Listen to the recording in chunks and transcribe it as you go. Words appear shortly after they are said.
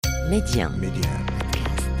Média.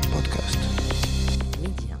 Podcast.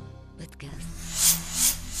 Média.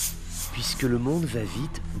 Podcast. Puisque le monde va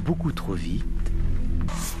vite, beaucoup trop vite,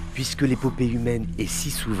 puisque l'épopée humaine est si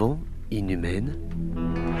souvent inhumaine,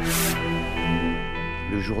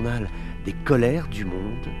 le journal des colères du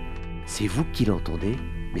monde, c'est vous qui l'entendez,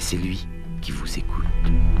 mais c'est lui qui vous écoute.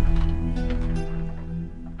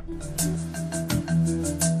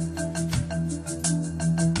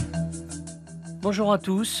 Bonjour à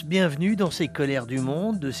tous, bienvenue dans ces colères du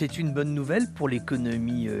monde. C'est une bonne nouvelle pour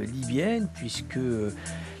l'économie libyenne puisque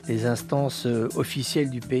les instances officielles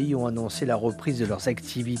du pays ont annoncé la reprise de leurs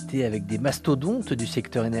activités avec des mastodontes du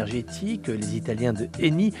secteur énergétique, les Italiens de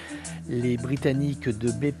Eni, les Britanniques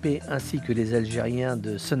de BP ainsi que les Algériens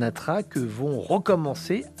de Sonatrach vont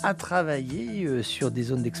recommencer à travailler sur des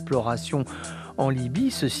zones d'exploration en Libye.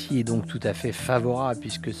 Ceci est donc tout à fait favorable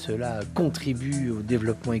puisque cela contribue au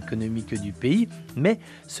développement économique du pays, mais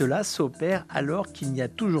cela s'opère alors qu'il n'y a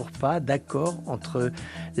toujours pas d'accord entre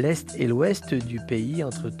l'Est et l'Ouest du pays,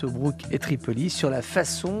 entre Tobrouk et Tripoli, sur la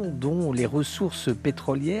façon dont les ressources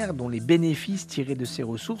pétrolières, dont les bénéfices tirés de ces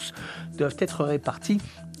ressources doivent être répartis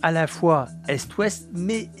à la fois Est-Ouest,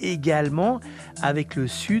 mais également avec le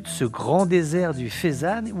Sud, ce grand désert du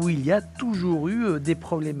Fezzan, où il y a toujours eu des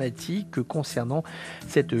problématiques concernant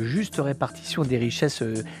cette juste répartition des richesses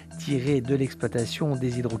tirées de l'exploitation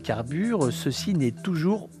des hydrocarbures. Ceci n'est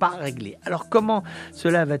toujours pas réglé. Alors comment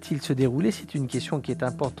cela va-t-il se dérouler ? C'est une question qui est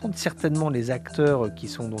importante. Certainement les acteurs qui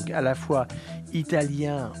sont donc à la fois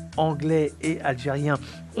italiens, anglais et algériens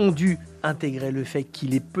ont dû intégrer le fait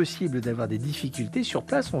qu'il est possible d'avoir des difficultés sur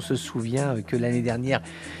place. On se souvient que l'année dernière,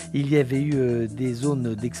 il y avait eu des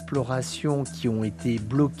zones d'exploration qui ont été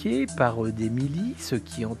bloquées par des milices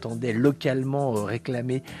qui entendaient localement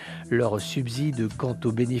réclamer leurs subsides quant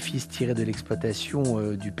aux bénéfices tirés de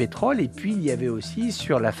l'exploitation du pétrole. Et puis, il y avait aussi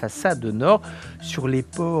sur la façade nord, sur les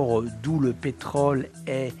ports d'où le pétrole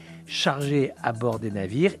est chargés à bord des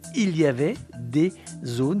navires, il y avait des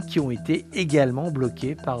zones qui ont été également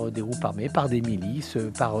bloquées par des groupes armés, par des milices,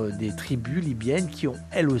 par des tribus libyennes qui ont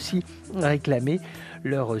elles aussi réclamé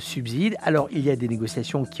leurs subsides. Alors il y a des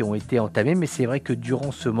négociations qui ont été entamées, mais c'est vrai que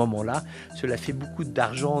durant ce moment-là, cela fait beaucoup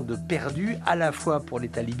d'argent de perdu, à la fois pour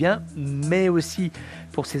l'État libyen, mais aussi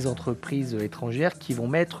pour ces entreprises étrangères qui vont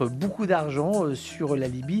mettre beaucoup d'argent sur la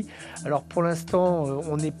Libye. Alors pour l'instant,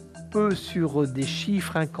 on est peu sur des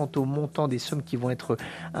chiffres quant au montant des sommes qui vont être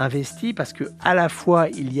investies, parce que à la fois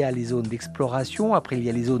il y a les zones d'exploration, après il y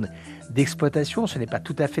a les zones d'exploitation, ce n'est pas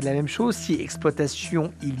tout à fait la même chose. Si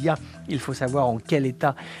exploitation il faut savoir en quel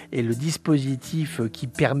état est le dispositif qui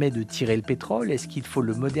permet de tirer le pétrole. Est-ce qu'il faut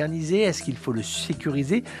le moderniser? Est-ce qu'il faut le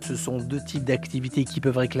sécuriser? Ce sont deux types d'activités qui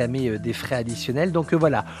peuvent réclamer des frais additionnels. Donc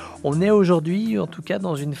voilà, on est aujourd'hui en tout cas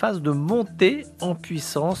dans une phase de montée en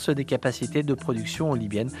puissance des capacités de production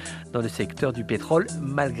libyennes dans le secteur du pétrole,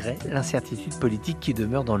 malgré l'incertitude politique qui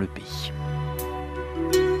demeure dans le pays.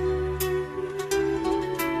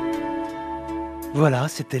 Voilà,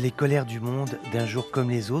 c'était les colères du monde d'un jour comme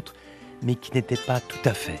les autres, mais qui n'étaient pas tout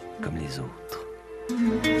à fait comme les autres.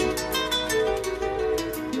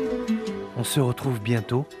 On se retrouve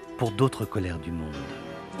bientôt pour d'autres colères du monde.